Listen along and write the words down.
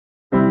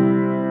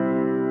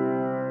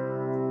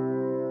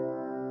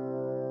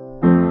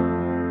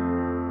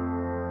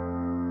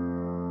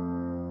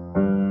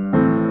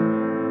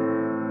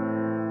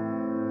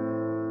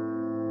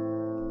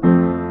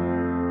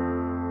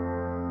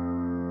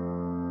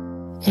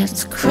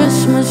It's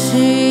Christmas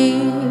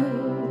Eve,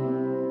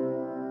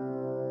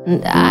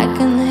 and I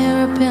can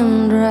hear a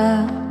pin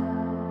drop.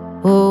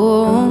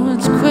 Oh,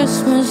 it's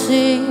Christmas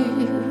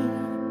Eve,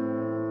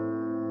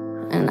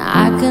 and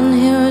I can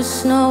hear a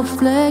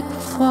snowflake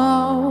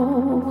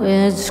fall.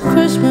 It's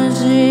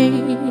Christmas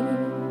Eve,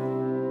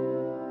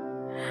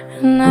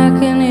 and I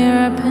can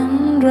hear a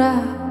pin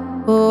drop.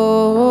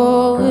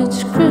 Oh,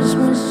 it's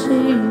Christmas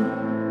Eve,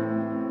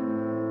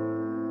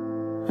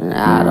 and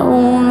I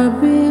don't wanna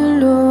be alone.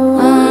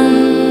 On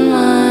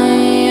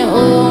my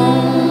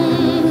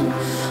own,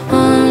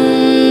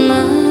 on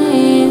my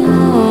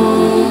own,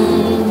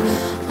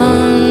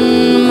 on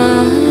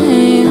my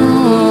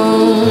own,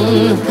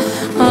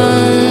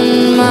 on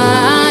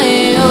my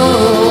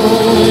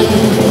own.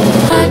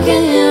 I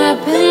can hear a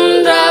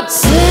pin drop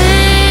sing.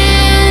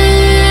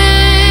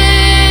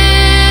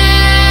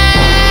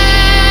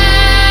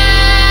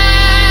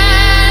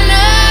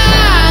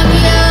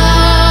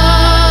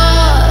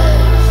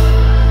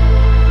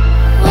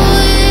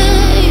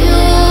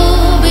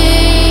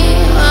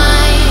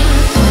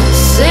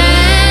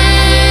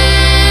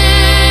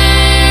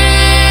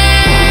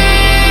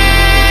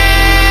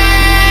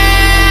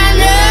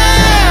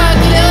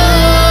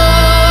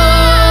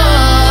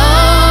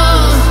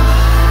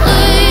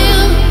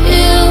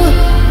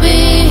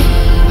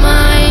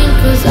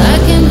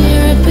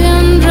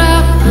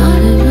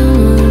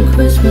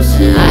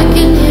 I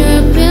can hear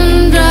a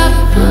pin drop,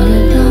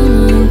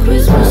 hallelujah on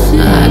Christmas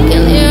Eve. I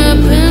can hear a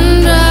pin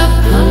drop,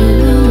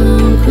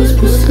 hallelujah on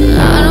Christmas Eve. I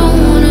don't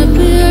wanna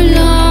be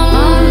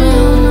alone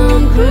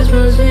on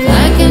Christmas Eve.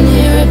 I can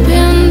hear a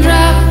pin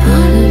drop,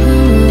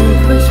 hallelujah on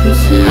Christmas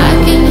Eve. I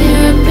can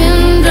hear a pin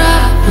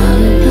drop,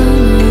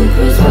 hallelujah on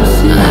Christmas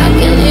Eve. I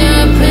can hear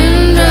a pin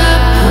drop,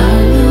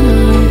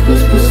 hallelujah on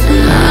Christmas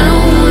Eve. I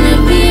don't wanna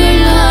be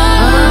alone.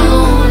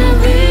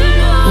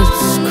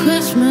 It's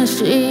Christmas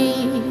Eve,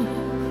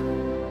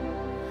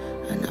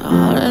 and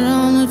all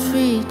along the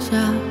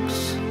treetops.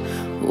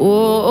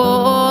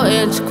 Oh,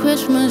 it's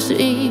Christmas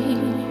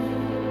Eve,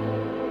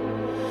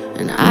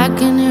 and I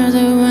can hear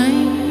the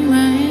rain,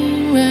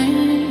 rain,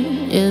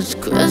 rain. It's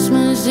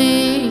Christmas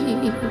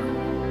Eve,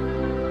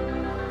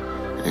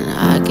 and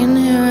I can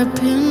hear a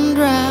pin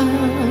drop.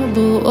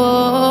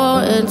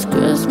 Oh, it's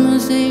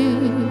Christmas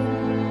Eve,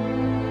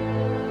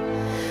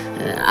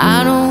 and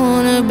I don't